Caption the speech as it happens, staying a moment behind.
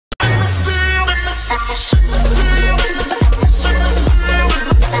Sarado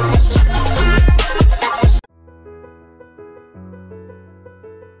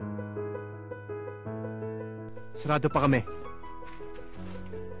pa kami.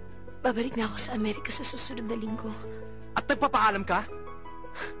 Babalik na ako sa Amerika sa susunod na linggo. At nagpapaalam ka?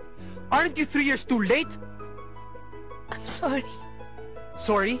 Aren't you 3 years too late? I'm sorry.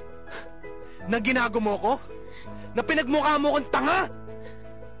 Sorry? Na ginago mo ko? Na pinagmukha mo kong tanga?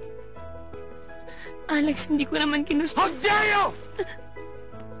 Alex, hindi ko naman ginusto. How dare you!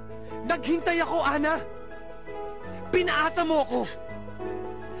 Naghintay ako, Ana. Pinaasa mo ako.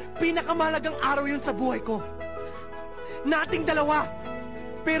 Pinakamalagang araw yun sa buhay ko. Nating dalawa.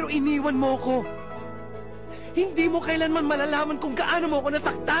 Pero iniwan mo ko. Hindi mo kailanman malalaman kung gaano mo ako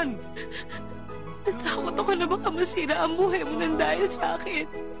nasaktan. Natakot ako na baka masira ang buhay mo nang dahil sa akin.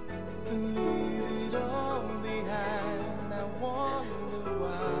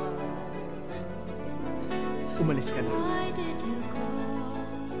 Umalis ka na.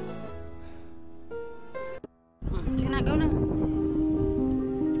 Sige na, go na.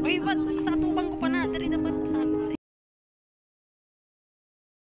 Uy, ba't sa atubang ko pa na? Dari dapat sa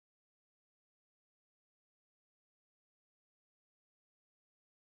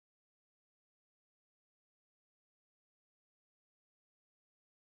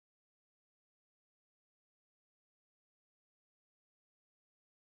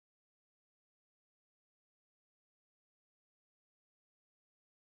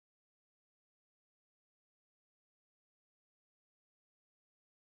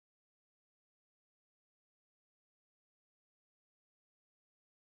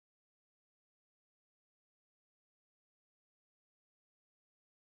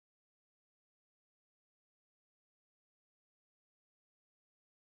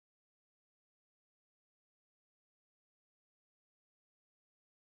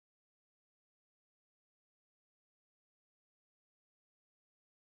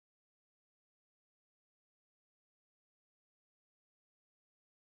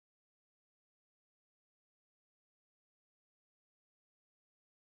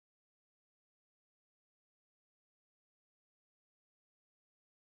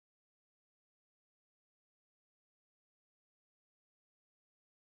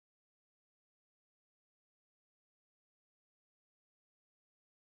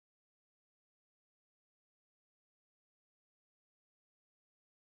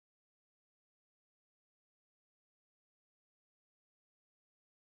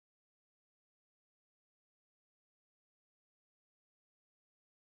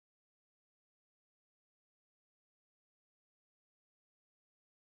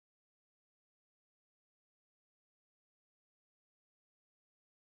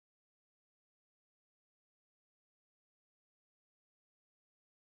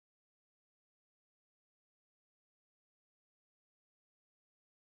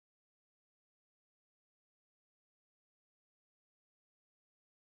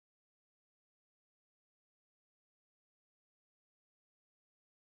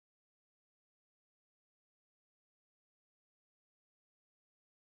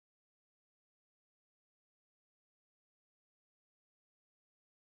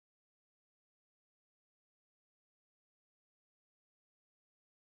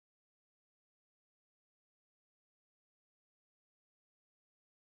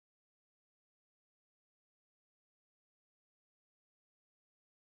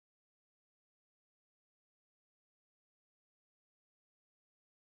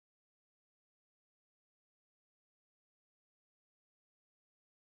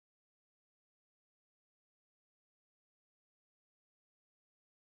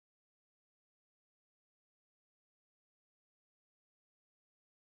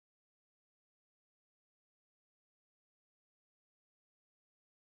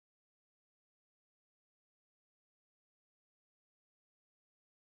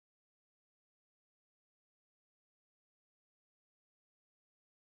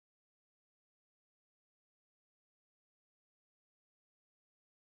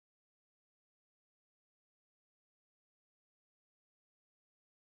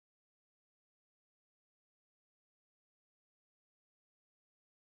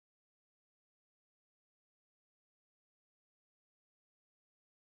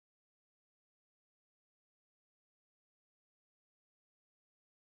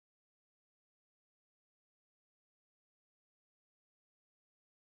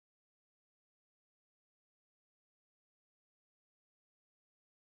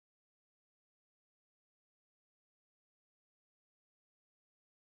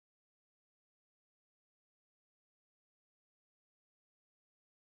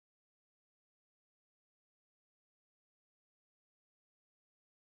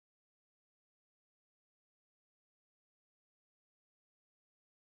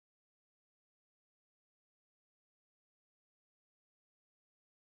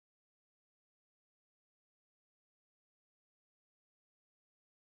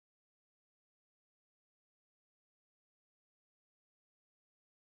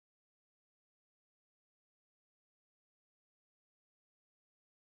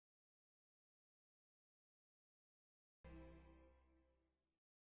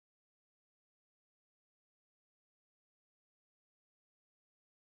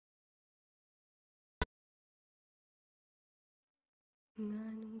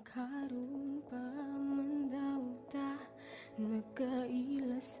Nganong karon pa man daw ta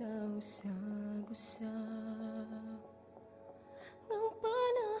nagkaila sa usag-usag. Ng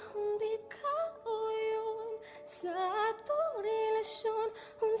panahon di ka uyon sa atong relasyon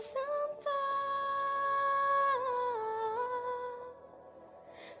unsang ta.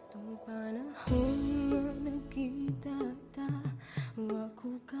 Tung panahon nga nagkita ta,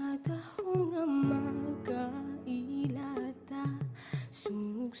 wako katahong nga magkaila ta.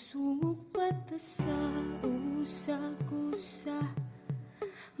 Sumug-sumug pata sa usa-usa,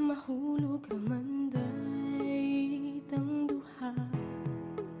 mahulog raman day tang duha.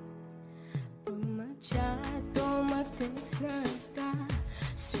 Pag-chat o mag-text na ta,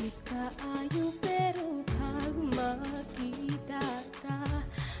 sweet kaayo pero pag makita ta,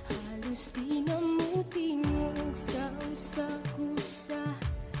 halos di na mo tingog sa usa-usa.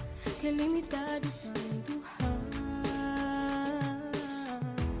 Kalimitado pang duha,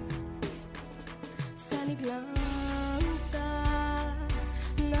 sanig lang ta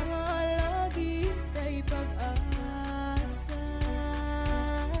na lagi tay pag-asa.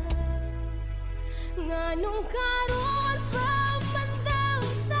 Nganong karon pa man daw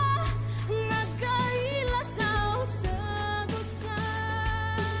ta nagkaila sa usag-usag.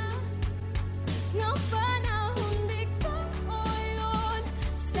 Nga panahon di ka uyon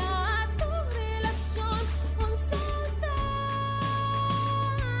sa atong relasyon unsang ta.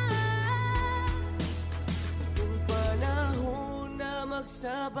 Kung panahon na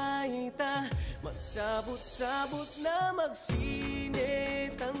magsabay ta, magsabot-sabot na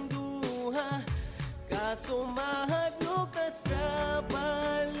magsinit ang duha. Kaso mahadlok ka sa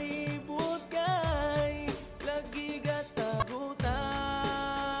palibot kay lagi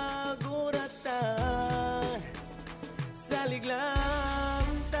gatago-tagurata. Salig lang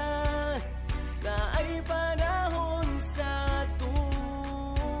ta na ay panahon sa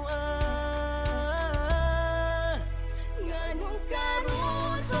tuwa. Nganong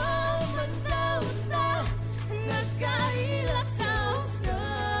karon pa man daw ta nagkaila sa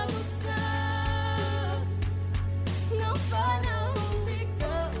usag-usag. Nga panahon di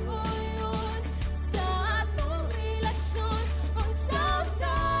ka uyon sa atong relasyon unsang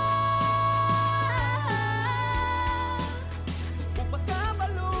ta. Kung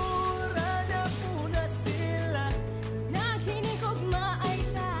pagkabalura na muna sila, Naghinigugmaay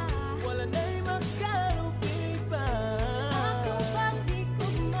ta wala na'y magkalupit pa. akong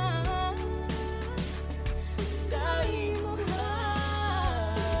pagdigugma Sa imuha,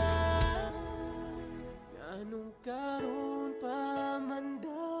 nganong karon pa man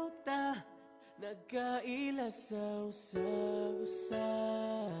daw ta nagkaila sa usag-usag.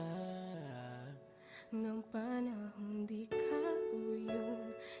 ng panahon di ka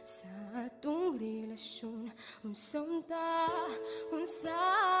uyon sa atong relasyon unsang ta, unsaon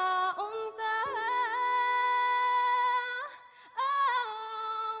ta.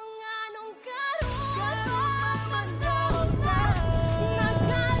 Nganong karon pa man daw ta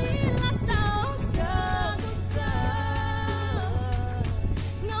nagkaila sa usag-usag.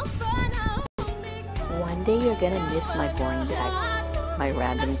 Ng panahon di ka One day you're gonna miss my boring texts, my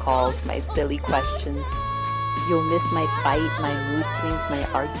random calls, my silly questions. You'll miss my fight, my mood swings, my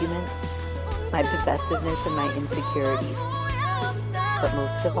arguments, my possessiveness and my insecurities. But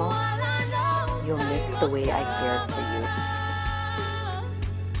most of all, you'll miss the way I cared for you.